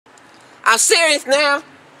I'm serious now.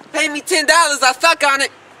 Pay me $10, I'll suck on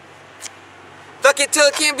it. Suck it till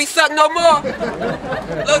it can't be sucked no more.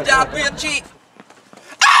 Little job real cheap.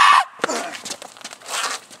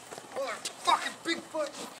 Fucking Bigfoot.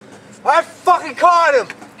 I fucking caught him.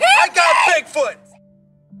 I got Bigfoot.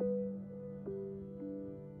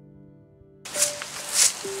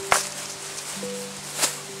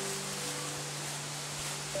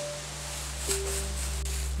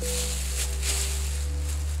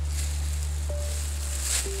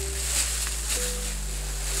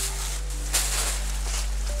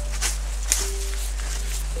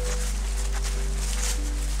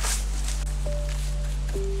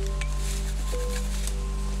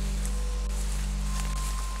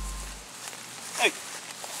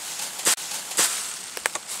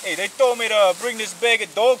 Hey, they told me to bring this bag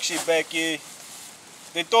of dog shit back here.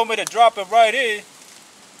 They told me to drop it right here.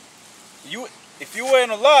 If you were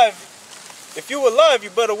alive, you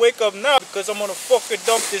better wake up now because I'm gonna fucking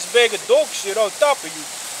dump this bag of dog shit on top of you.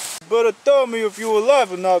 You better tell me if you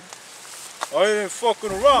alive or not. I ain't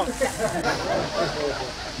fucking around.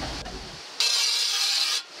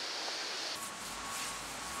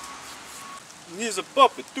 Here's a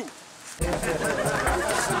puppet too.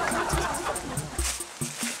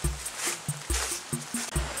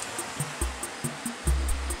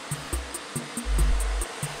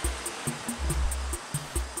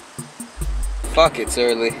 Fuck, it's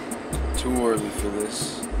early. Too early for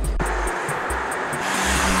this.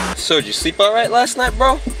 So, did you sleep alright last night,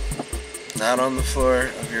 bro? Not on the floor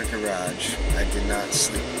of your garage. I did not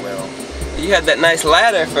sleep well. You had that nice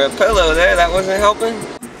ladder for a pillow there, that wasn't helping?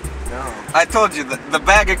 No. I told you, the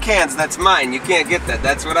bag of cans, that's mine. You can't get that,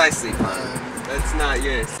 that's what I sleep on. That's not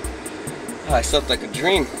yours. Oh, I slept like a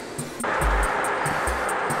dream.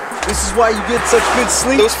 This is why you get such good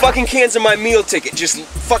sleep? Those fucking cans are my meal ticket, just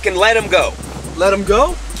fucking let them go. Let him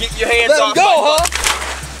go? Get your hands off. Let him go, huh?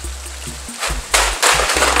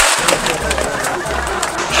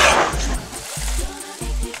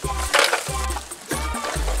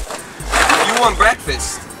 If you want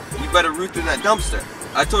breakfast, you better root through that dumpster.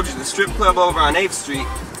 I told you the strip club over on 8th Street,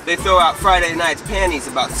 they throw out Friday night's panties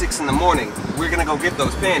about 6 in the morning. We're gonna go get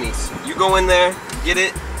those panties. You go in there, get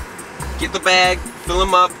it, get the bag, fill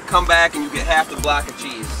them up, come back, and you get half the block of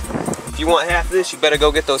cheese. If you want half this, you better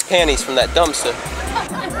go get those panties from that dumpster. I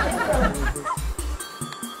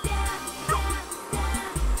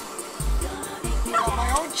got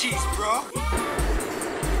my own cheese, bro.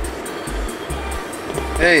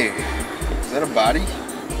 Hey, is that a body?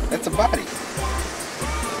 That's a body.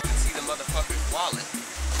 See the motherfucker's wallet.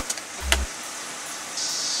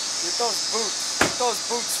 Get those boots. Get those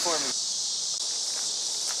boots for me.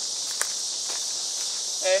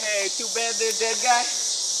 Hey, too bad they're dead, guy.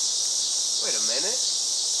 Wait a minute.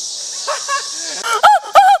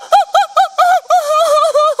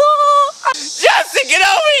 Justin, get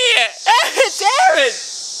over here! It's Aaron!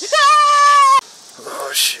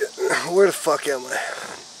 Oh shit. Where the fuck am I?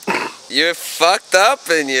 You're fucked up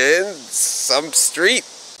and you're in some street.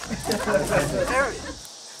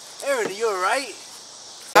 Aaron, are you alright?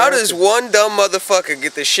 How does one dumb motherfucker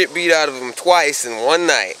get the shit beat out of him twice in one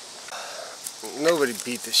night? Nobody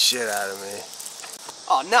beat the shit out of me.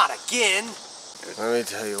 Oh, not again. Let me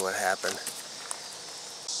tell you what happened.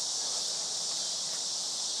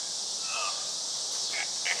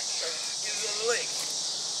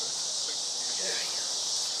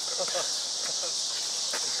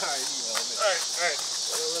 Alright.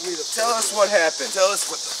 Tell us what happened. Tell us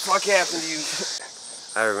what the fuck happened to you.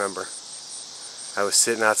 I remember. I was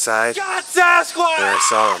sitting outside God, Sasquatch! and I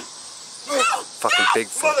saw him. Fucking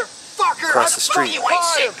Bigfoot. Across the street.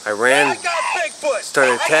 I ran,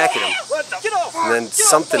 started attacking him, and then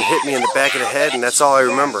something hit me in the back of the head, and that's all I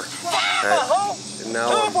remember. Right? And now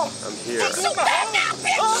I'm here.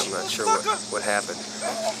 I'm not sure what happened,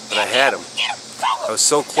 but I had him. I was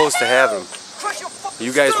so close to having him.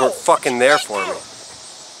 You guys weren't fucking there for me.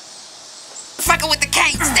 Fucking with the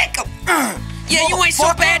cane, stick 'em. Yeah, you ain't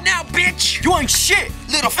so bad now, bitch. You ain't shit.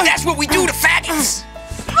 Little, that's what we do to faggots.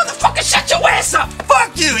 Motherfucker, shut your ass up.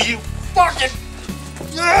 Fuck you, you fucking.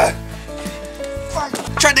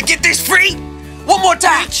 Trying to get this free? One more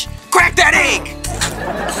time. Crack that egg.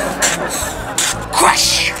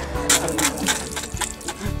 Crush.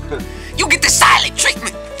 You get the silent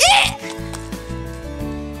treatment. Yeah.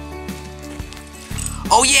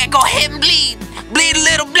 Oh yeah, go ahead and bleed. Bleed a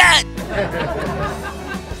little blood.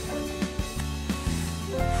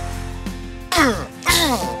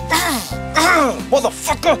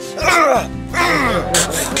 Motherfucker!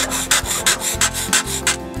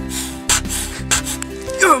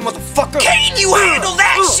 Motherfucker! Can you handle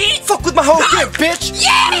that shit? Fuck with my whole game, bitch!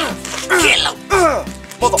 Yeah!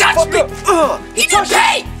 motherfucker! He didn't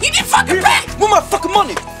pay! He didn't fucking pay! Where my fucking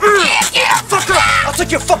money? Yeah. Fucker! I'll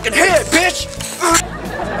take your fucking head, bitch!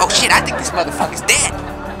 Oh shit, I think this motherfucker's dead.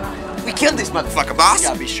 We killed this motherfucker, boss. You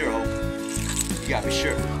gotta be sure, Hope. You gotta be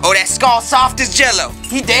sure. Oh, that skull soft as jello.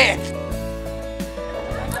 He dead.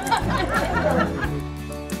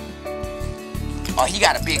 Oh, he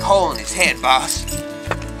got a big hole in his head, boss.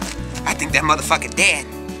 I think that motherfucker dead.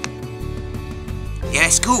 Yeah,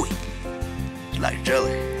 that's gooey. Like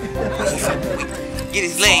jelly. Get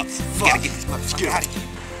his legs. We gotta get this motherfucker out of here.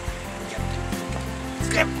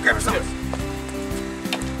 Grab his arms.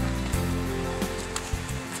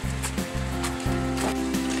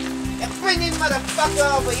 Bring this motherfucker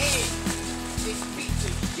over here. This piece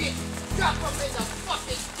of shit. Drop him in the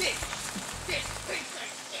fucking dick. This piece of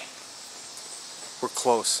shit. We're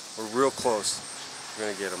close. We're real close. We're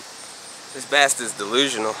gonna get him. This bastard's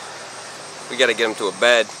delusional. We gotta get him to a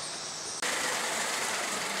bed.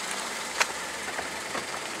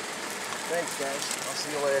 Thanks, guys. I'll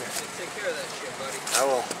see you later. Take care of that shit, buddy. I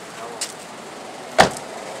will.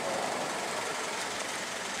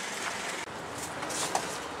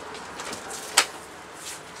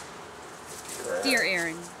 Dear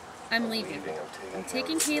Aaron, I'm leaving. I'm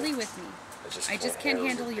taking Kaylee with me. I just can't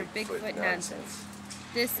handle your Bigfoot nonsense.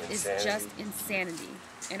 This is just insanity,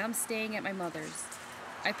 and I'm staying at my mother's.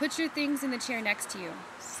 I put your things in the chair next to you,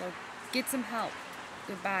 so get some help.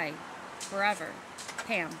 Goodbye. Forever.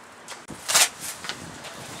 Pam.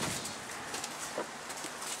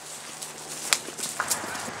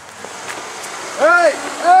 Hey!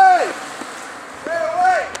 Hey!